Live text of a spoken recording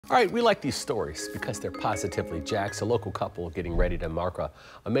All right, we like these stories because they're positively Jacks, a local couple getting ready to mark a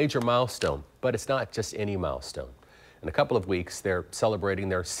major milestone. But it's not just any milestone. In a couple of weeks, they're celebrating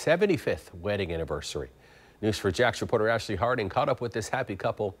their 75th wedding anniversary. News for Jacks reporter Ashley Harding caught up with this happy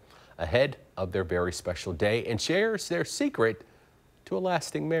couple ahead of their very special day and shares their secret to a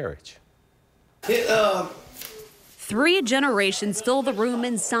lasting marriage. 3 generations fill the room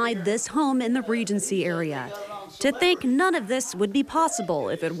inside this home in the Regency area. To think none of this would be possible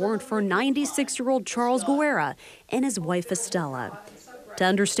if it weren't for 96-year-old Charles Guerra and his wife Estella. To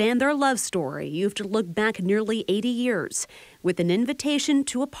understand their love story, you have to look back nearly 80 years with an invitation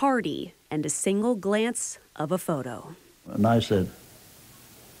to a party and a single glance of a photo. And I said,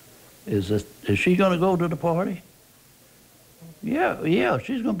 is she going to go to the party? Yeah,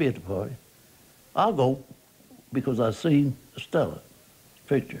 she's going to be at the party. I'll go because I seen Estella's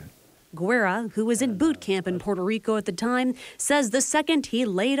picture. Guerra, who was in boot camp in Puerto Rico at the time, says the second he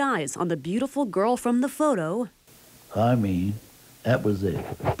laid eyes on the beautiful girl from the photo, I mean, that was it.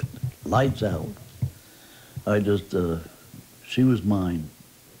 Lights out. I just, she was mine.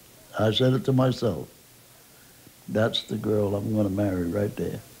 I said it to myself. That's the girl I'm going to marry right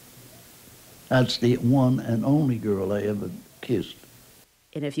there. That's the one and only girl I ever kissed.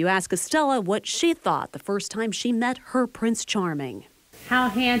 And if you ask Estella what she thought the first time she met her Prince Charming. How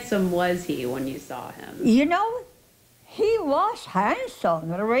handsome was he when you saw him? You know, he was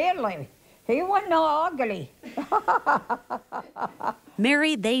handsome, really. He wasn't no ugly.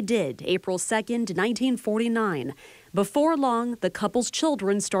 Marry they did, April 2nd, 1949. Before long, the couple's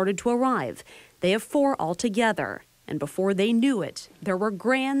children started to arrive. They have 4 altogether. And before they knew it, there were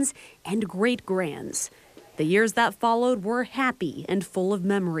grands and great-grands. The years that followed were happy and full of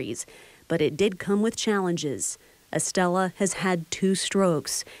memories, but it did come with challenges. Estella has had 2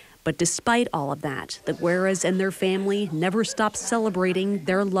 strokes, but despite all of that, the Guerras and their family never stopped celebrating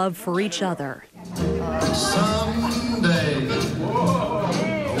their love for each other. Someday,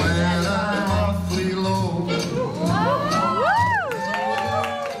 when I'm awfully low.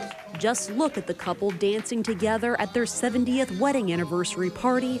 Just look at the couple dancing together at their 70th wedding anniversary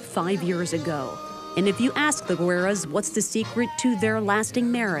party 5 years ago. And if you ask the Guerras what's the secret to their lasting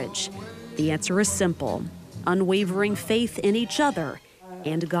marriage, the answer is simple: unwavering faith in each other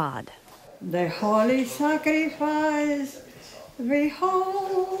and God. The holy sacrifice,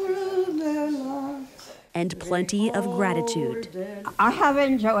 behold their love. And plenty of gratitude. I have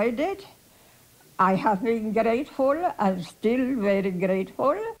enjoyed it. I have been grateful and still very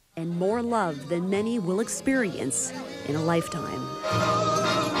grateful. And more love than many will experience in a lifetime.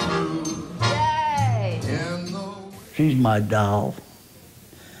 She's my doll.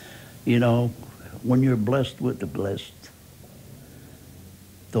 You know, when you're blessed with the blessed,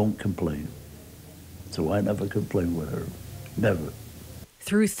 don't complain. So I never complain with her, never.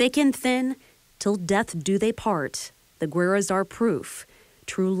 Through thick and thin, till death do they part, the Guerras are proof.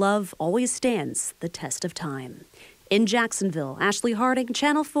 True love always stands the test of time. In Jacksonville, Ashley Harding,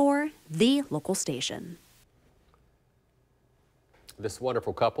 Channel 4, the local station. This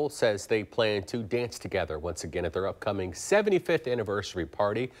wonderful couple says they plan to dance together once again at their upcoming 75th anniversary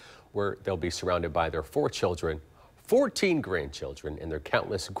party, where they'll be surrounded by their 4 children, 14 grandchildren, and their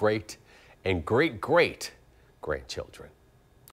countless great and great-great grandchildren.